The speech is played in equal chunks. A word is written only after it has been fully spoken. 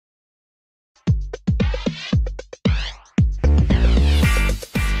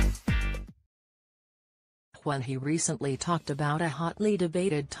Hwanhee recently talked about a hotly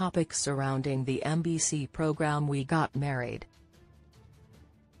debated topic surrounding the MBC program We Got Married.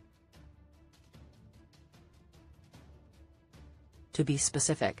 To be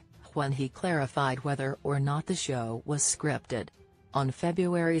specific, Hwanhee clarified whether or not the show was scripted. On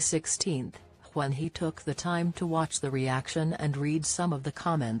February 16, Hwanhee took the time to watch the reaction and read some of the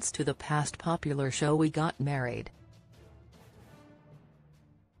comments to the past popular show We Got Married.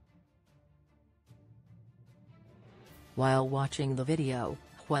 While watching the video,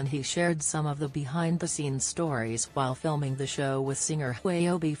 Hwanhee shared some of the behind-the-scenes stories while filming the show with singer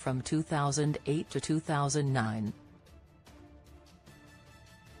Hwanhee from 2008 to 2009.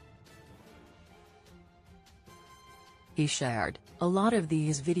 He shared, "A lot of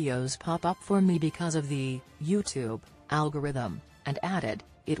these videos pop up for me because of the YouTube algorithm," and added,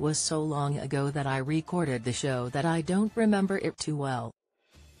 "It was so long ago that I recorded the show that I don't remember it too well."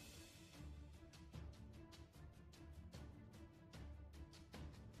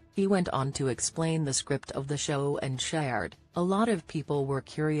 He went on to explain the script of the show and shared, "A lot of people were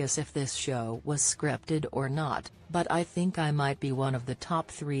curious if this show was scripted or not, but I think I might be one of the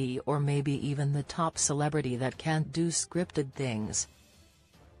top 3 or maybe even the top celebrity that can't do scripted things."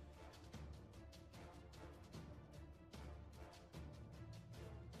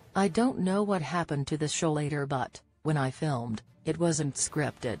 "I don't know what happened to the show later, but when I filmed, it wasn't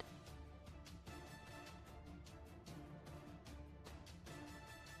scripted."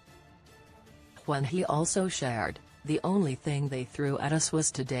 Hwanhee also shared, "The only thing they threw at us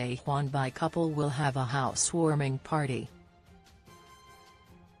was today Hwanhee couple will have a housewarming party.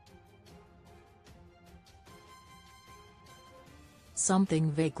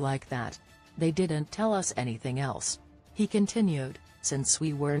 Something vague like that. They didn't tell us anything else." He continued, "Since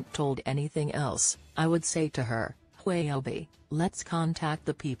we weren't told anything else, I would say to her, Hwanhee, let's contact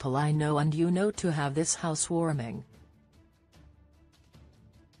the people I know and you know to have this housewarming."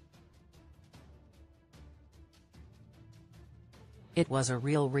 It was a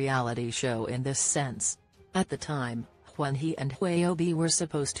real reality show in this sense. At the time, Hwanhee and Hwanhee were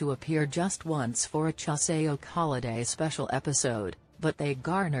supposed to appear just once for a Chuseok holiday special episode, but they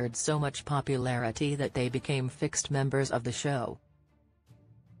garnered so much popularity that they became fixed members of the show.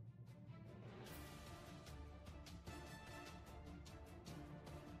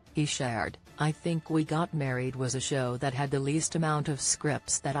 He shared, "I think We Got Married was a show that had the least amount of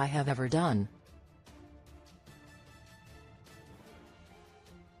scripts that I have ever done.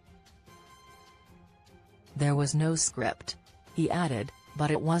 There was no script," he added, "but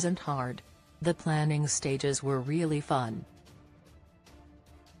it wasn't hard. The planning stages were really fun."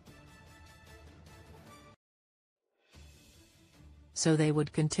 So they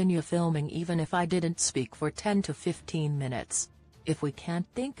would continue filming even if I didn't speak for 10 to 15 minutes. If we can't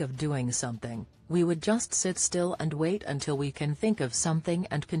think of doing something, we would just sit still and wait until we can think of something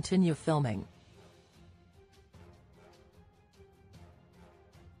and continue filming.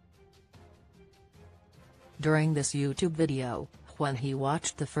 During this YouTube video, Hwanhee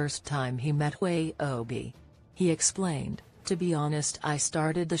watched the first time he met Hwanhee. He explained, "To be honest, I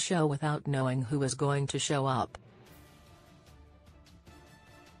started the show without knowing who was going to show up.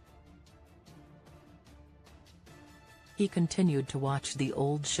 He continued to watch the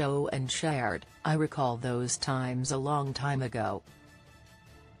old show and shared, "I recall those times a long time ago.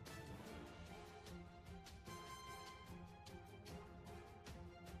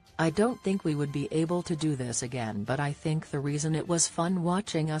 I don't think we would be able to do this again, but I think the reason it was fun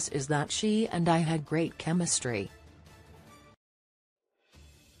watching us is that she and I had great chemistry.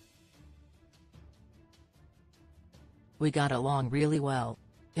 We got along really well.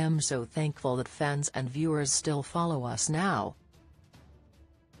 I'm so thankful that fans and viewers still follow us now."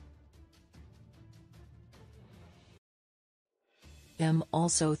 I'm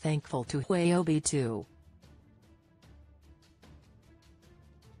also thankful to Hwanhee too.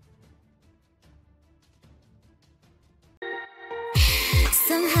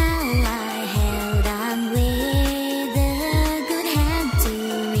 Somehow I held on with a good hand to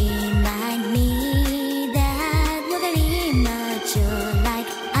remind me that we're very mature. Like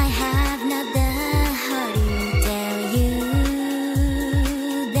I have not the heart to tell you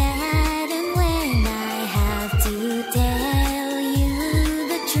that, and when I have to tell you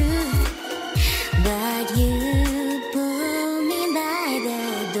the truth, but you pulled me by the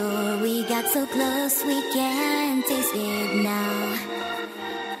door. We got so close we can't